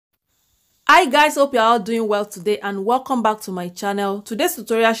Hi guys, hope you're all doing well today and welcome back to my channel. Today's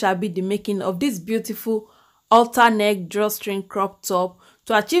tutorial shall be the making of this beautiful halter neck drawstring crop top.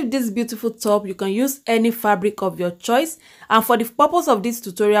 To achieve this beautiful top, you can use any fabric of your choice, and for the purpose of this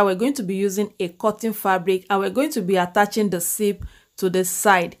tutorial, we're going to be using a cotton fabric and we're going to be attaching the zip to the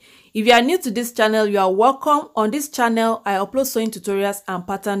side. If you are new to this channel, you are welcome. On this channel, I upload sewing tutorials and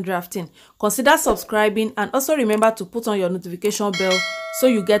pattern drafting. Consider subscribing and also remember to put on your notification bell so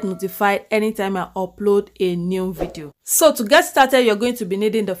you get notified anytime I upload a new video. So to get started, you're going to be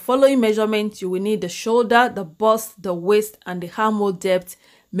needing the following measurements. You will need the shoulder, the bust, the waist, and the armhole depth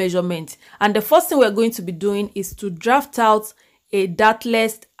measurement. And the first thing we're going to be doing is to draft out a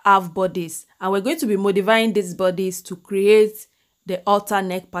dartless half bodice. And we're going to be modifying these bodies to create the halter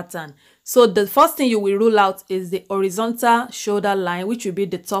neck pattern. So the first thing you will rule out is the horizontal shoulder line, which will be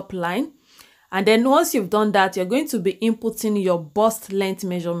the top line. And then once you've done that, you're going to be inputting your bust length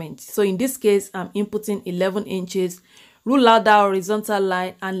measurement. So in this case, I'm inputting 11 inches. Rule out that horizontal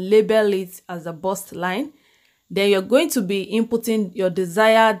line and label it as the bust line. Then you're going to be inputting your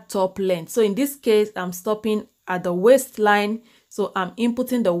desired top length. So in this case, I'm stopping at the waistline. So I'm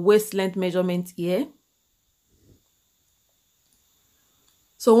inputting the waist length measurement here.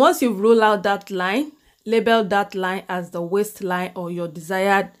 So once you've ruled out that line, label that line as the waistline or your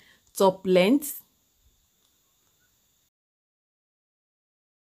desired top length.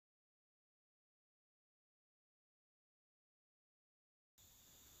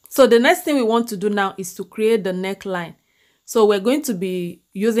 So the next thing we want to do now is to create the neckline. So we're going to be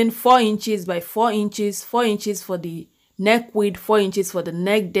using 4 inches by 4 inches, 4 inches for the neck width, 4 inches for the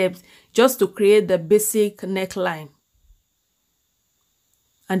neck depth, just to create the basic neckline.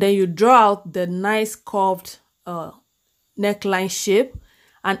 And then you draw out the nice curved neckline shape.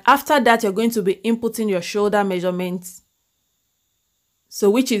 And after that, you're going to be inputting your shoulder measurements. So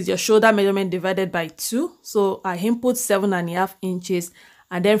which is your shoulder measurement divided by 2. So I input 7.5 inches.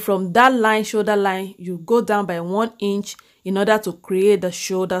 And then from that line, shoulder line, you go down by 1 inch in order to create the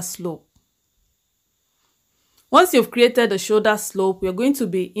shoulder slope. Once you've created the shoulder slope, you're going to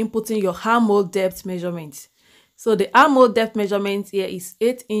be inputting your armhole depth measurement. So the armhole depth measurement here is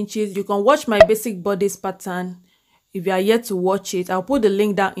 8 inches. You can watch my basic bodice pattern. If you are yet to watch it, I'll put the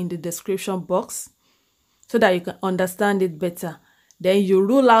link down in the description box so that you can understand it better. Then you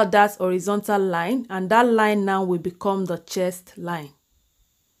rule out that horizontal line, and that line now will become the chest line.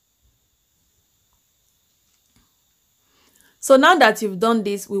 So now that you've done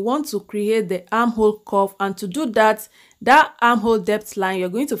this, we want to create the armhole curve, and to do that, that armhole depth line, you're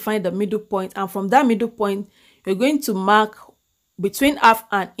going to find the middle point, and from that middle point, you're going to mark between half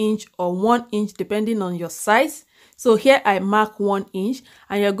an inch or 1 inch depending on your size. So here I mark 1 inch,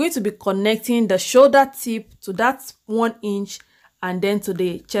 and you're going to be connecting the shoulder tip to that 1 inch and then to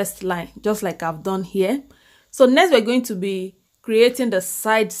the chest line, just like I've done here. So next we're going to be creating the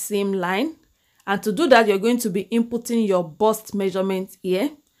side seam line. And to do that, you're going to be inputting your bust measurement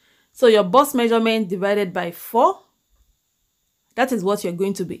here. So your bust measurement divided by 4. That is what you're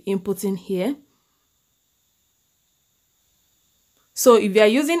going to be inputting here. So if you are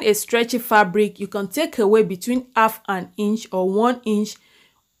using a stretchy fabric, you can take away between half an inch or 1 inch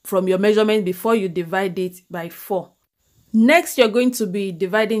from your measurement before you divide it by 4. Next, you're going to be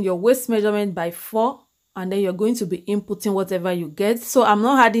dividing your waist measurement by 4, and then you're going to be inputting whatever you get. So I'm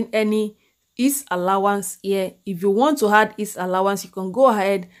not adding any ease allowance here. If you want to add ease allowance, you can go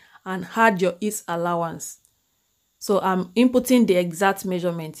ahead and add your ease allowance. So I'm inputting the exact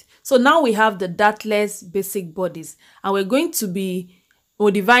measurement. So now we have the dartless basic bodies, and we're going to be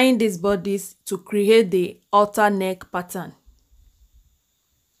modifying these bodies to create the halter neck pattern.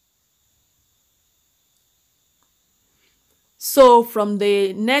 So from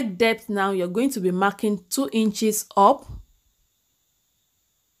the neck depth now, you're going to be marking 2 inches up.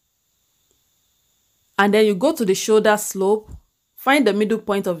 And then you go to the shoulder slope, find the middle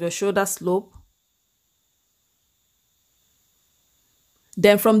point of your shoulder slope.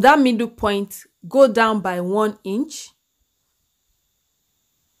 Then from that middle point, go down by 1 inch.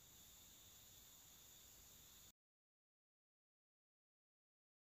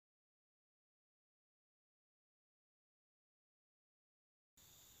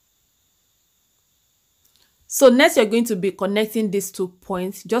 So next you're going to be connecting these 2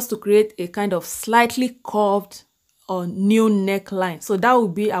 points just to create a kind of slightly curved or new neckline. So that will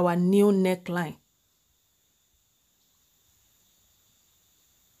be our new neckline.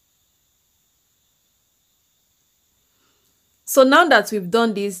 So now that we've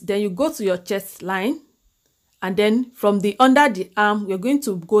done this, then you go to your chest line, and then from the under the arm, you're going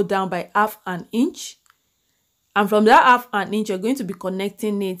to go down by half an inch. And from that half an inch, you're going to be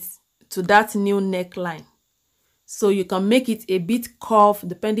connecting it to that new neckline. So you can make it a bit curved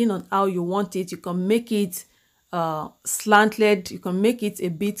depending on how you want it. You can make it slanted, you can make it a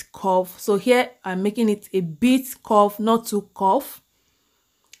bit curved. So here I'm making it a bit curved, not too curved.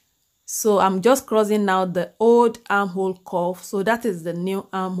 So I'm just crossing out the old armhole curve. So that is the new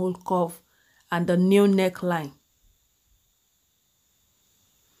armhole curve and the new neckline.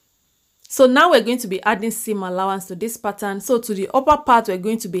 So now we're going to be adding seam allowance to this pattern. So to the upper part, we're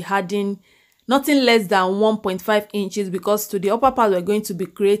going to be adding nothing less than 1.5 inches, because to the upper part, we're going to be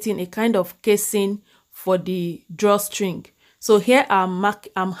creating a kind of casing for the drawstring. So here I'm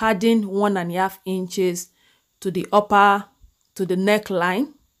adding 1.5 inches to the upper, to the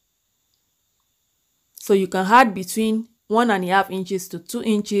neckline. So you can add between 1.5 inches to 2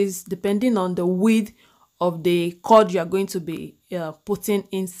 inches, depending on the width of the cord you are going to be putting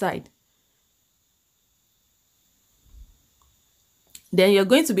inside. Then you're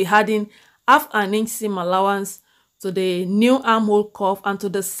going to be adding 1/2 inch seam allowance to the new armhole curve, and to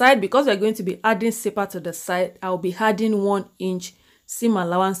the side, because we're going to be adding zipper to the side, I'll be adding 1 inch seam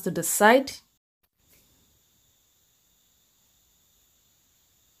allowance to the side.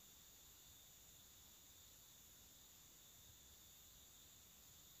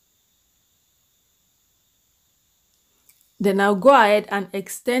 Then I'll go ahead and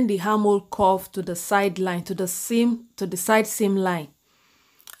extend the armhole curve to the side line, to the side seam line.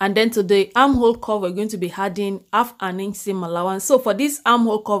 And then to the armhole curve, we're going to be adding 1/2 inch seam allowance. So for this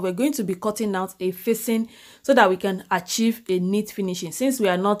armhole curve, we're going to be cutting out a facing so that we can achieve a neat finishing, since we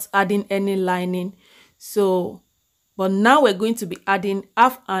are not adding any lining. So, but now we're going to be adding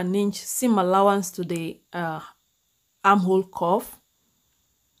 1/2 inch seam allowance to the armhole curve.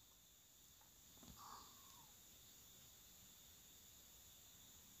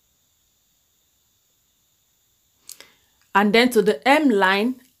 And then to the hem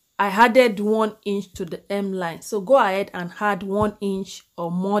line, I added 1 inch to the hem line. So go ahead and add 1 inch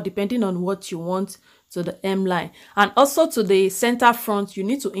or more, depending on what you want, to the hem line. And also to the center front, you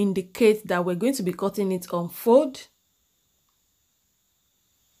need to indicate that we're going to be cutting it on fold.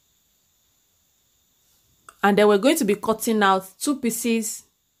 And then we're going to be cutting out 2 pieces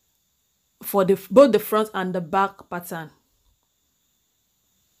for both the front and the back pattern.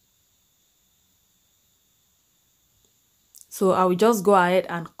 So I will just go ahead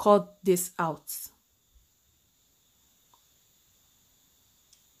and cut this out.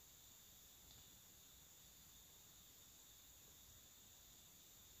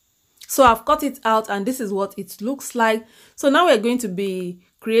 So I've cut it out, and this is what it looks like. So now we're going to be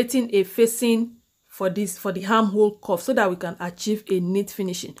creating a facing for the armhole curve, so that we can achieve a neat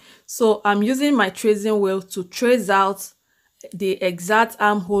finishing. So I'm using my tracing wheel to trace out the exact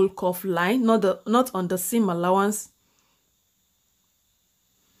armhole curve line, not on the seam allowance.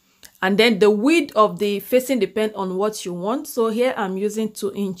 And then the width of the facing depends on what you want. So here I'm using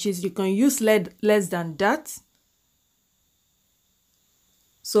 2 inches. You can use less than that.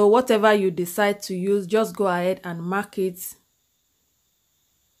 So whatever you decide to use, just go ahead and mark it.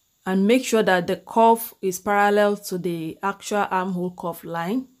 And make sure that the curve is parallel to the actual armhole curve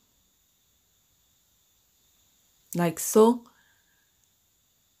line. Like so.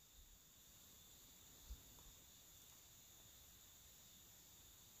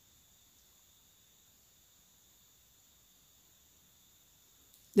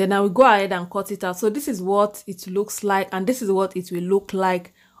 Then I will go ahead and cut it out. So this is what it looks like, and this is what it will look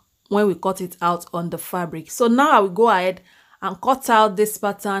like when we cut it out on the fabric. So now I will go ahead and cut out this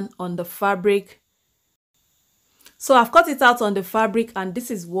pattern on the fabric. So I've cut it out on the fabric, and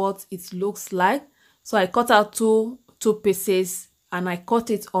this is what it looks like. So I cut out two pieces, and I cut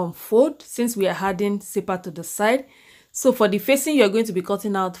it on fold, since we are adding zipper to the side. So for the facing, you're going to be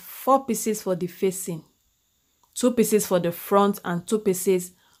cutting out 4 pieces for the facing, 2 pieces for the front, and 2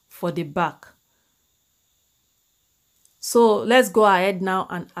 pieces for the back. So let's go ahead now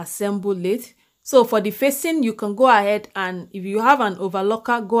and assemble it. So for the facing, you can go ahead, and if you have an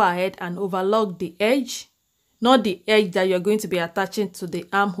overlocker, go ahead and overlock the edge, not the edge that you're going to be attaching to the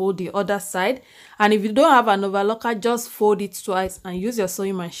armhole, the other side. And if you don't have an overlocker, just fold it twice and use your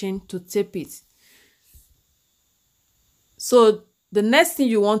sewing machine to tape it. So the next thing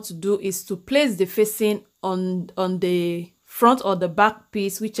you want to do is to place the facing on the front or the back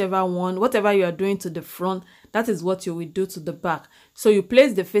piece, whichever one, whatever you are doing to the front, that is what you will do to the back. So you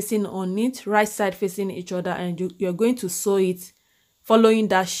place the facing on it, right side facing each other, and you're going to sew it following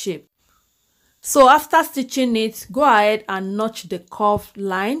that shape. So after stitching it, go ahead and notch the curved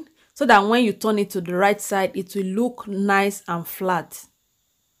line, so that when you turn it to the right side, it will look nice and flat.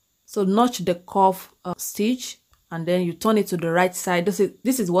 So notch the curve stitch and then you turn it to the right side.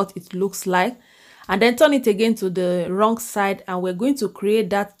 This is what it looks like. And then turn it again to the wrong side, and we're going to create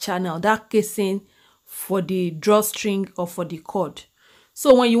that channel, that casing for the drawstring or for the cord.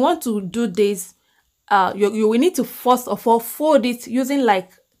 So when you want to do this, you will need to first of all fold it using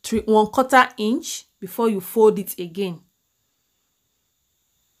like 1/4 inch before you fold it again.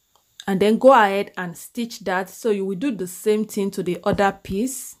 And then go ahead and stitch that. So you will do the same thing to the other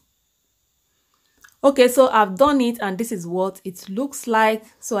piece. Okay, so I've done it, and this is what it looks like.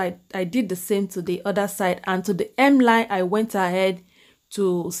 So I did the same to the other side, and to the hem line I went ahead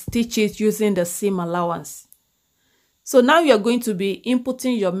to stitch it using the seam allowance. So now you're going to be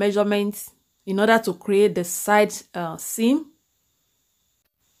inputting your measurements in order to create the side seam.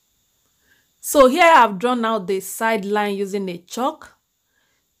 So here I've drawn out the side line using a chalk,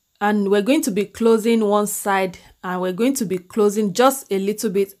 and we're going to be closing one side, and we're going to be closing just a little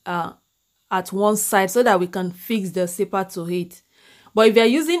bit at one side so that we can fix the zipper to it. But if you're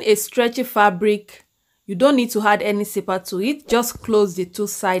using a stretchy fabric, you don't need to add any zipper to it. Just close the two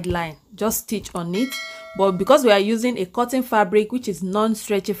side line, just stitch on it. But because we are using a cotton fabric, which is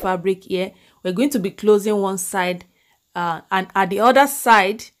non-stretchy fabric here, we're going to be closing one side, and at the other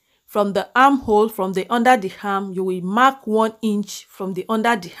side, from the armhole, from the under the arm, you will mark 1 inch from the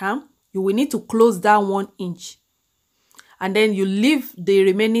under the arm. You will need to close that 1 inch, and then you leave the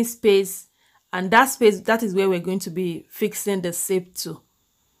remaining space, and that space, that is where we're going to be fixing the shape to.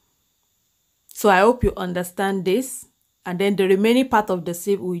 So I hope you understand this, and then the remaining part of the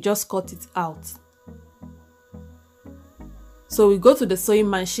shape, we just cut it out. So we go to the sewing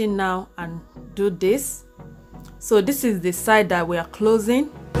machine now and do this. So this is the side that we are closing.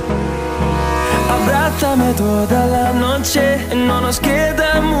 Abrázame toda la noche, no nos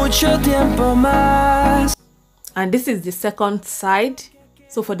queda mucho tiempo más. And this is the second side.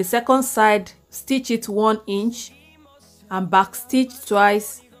 So for the second side, stitch it 1 inch and back stitch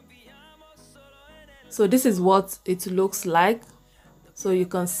twice. So this is what it looks like. So you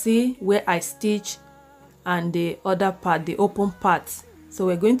can see where I stitch and the other part, the open part. So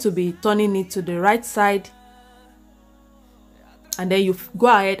we're going to be turning it to the right side, and then you go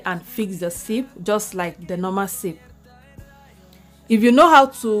ahead and fix the zip just like the normal zip. If you know how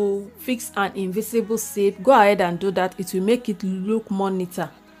to fix an invisible zip, go ahead and do that. It will make it look more neater.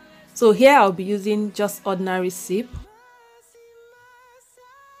 So here I'll be using just ordinary zip.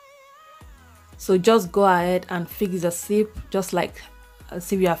 So just go ahead and fix the zip just like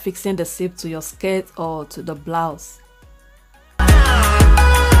as if you are fixing the zip to your skirt or to the blouse.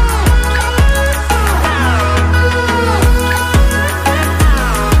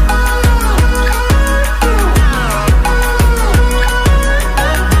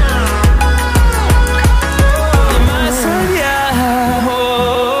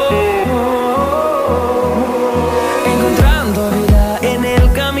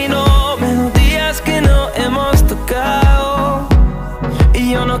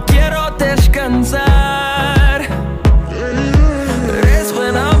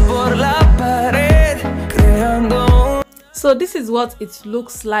 So this is what it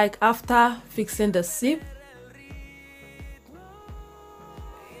looks like after fixing the zip.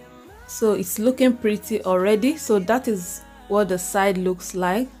 So it's looking pretty already. So that is what the side looks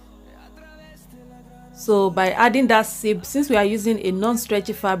like. So by adding that zip, since we are using a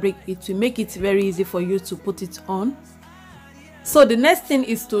non-stretchy fabric, it will make it very easy for you to put it on. So the next thing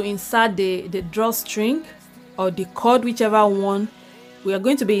is to insert the drawstring or the cord, whichever one. We are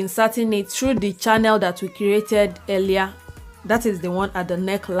going to be inserting it through the channel that we created earlier. That is the one at the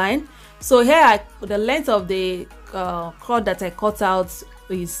neckline. So here the length of the cord that I cut out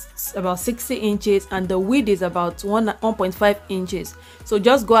is about 60 inches, and the width is about 1.5 inches. So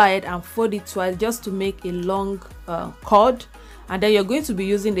just go ahead and fold it twice just to make a long cord, and then you're going to be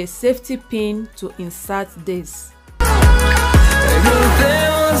using the safety pin to insert this.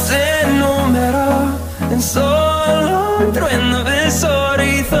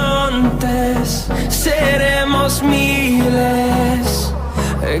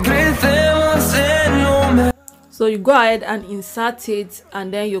 So you go ahead and insert it,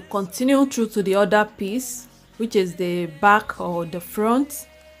 and then you continue through to the other piece, which is the back or the front.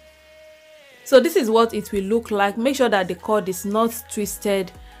 So this is what it will look like. Make sure that the cord is not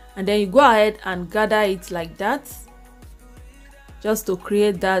twisted, and then you go ahead and gather it like that just to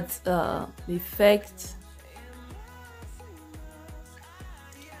create that effect.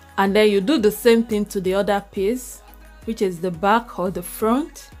 And then you do the same thing to the other piece, which is the back or the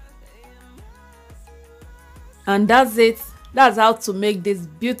front. And that's it. That's how to make this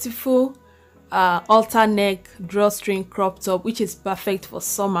beautiful halter neck drawstring crop top, which is perfect for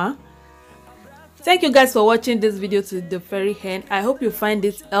summer. Thank you guys for watching this video to the very end. I hope you find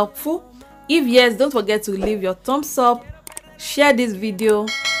it helpful. If yes, don't forget to leave your thumbs up, share this video,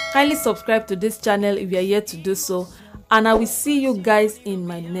 kindly subscribe to this channel if you are yet to do so, and I will see you guys in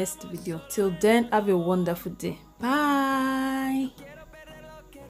my next video. Till then, have a wonderful day. Bye.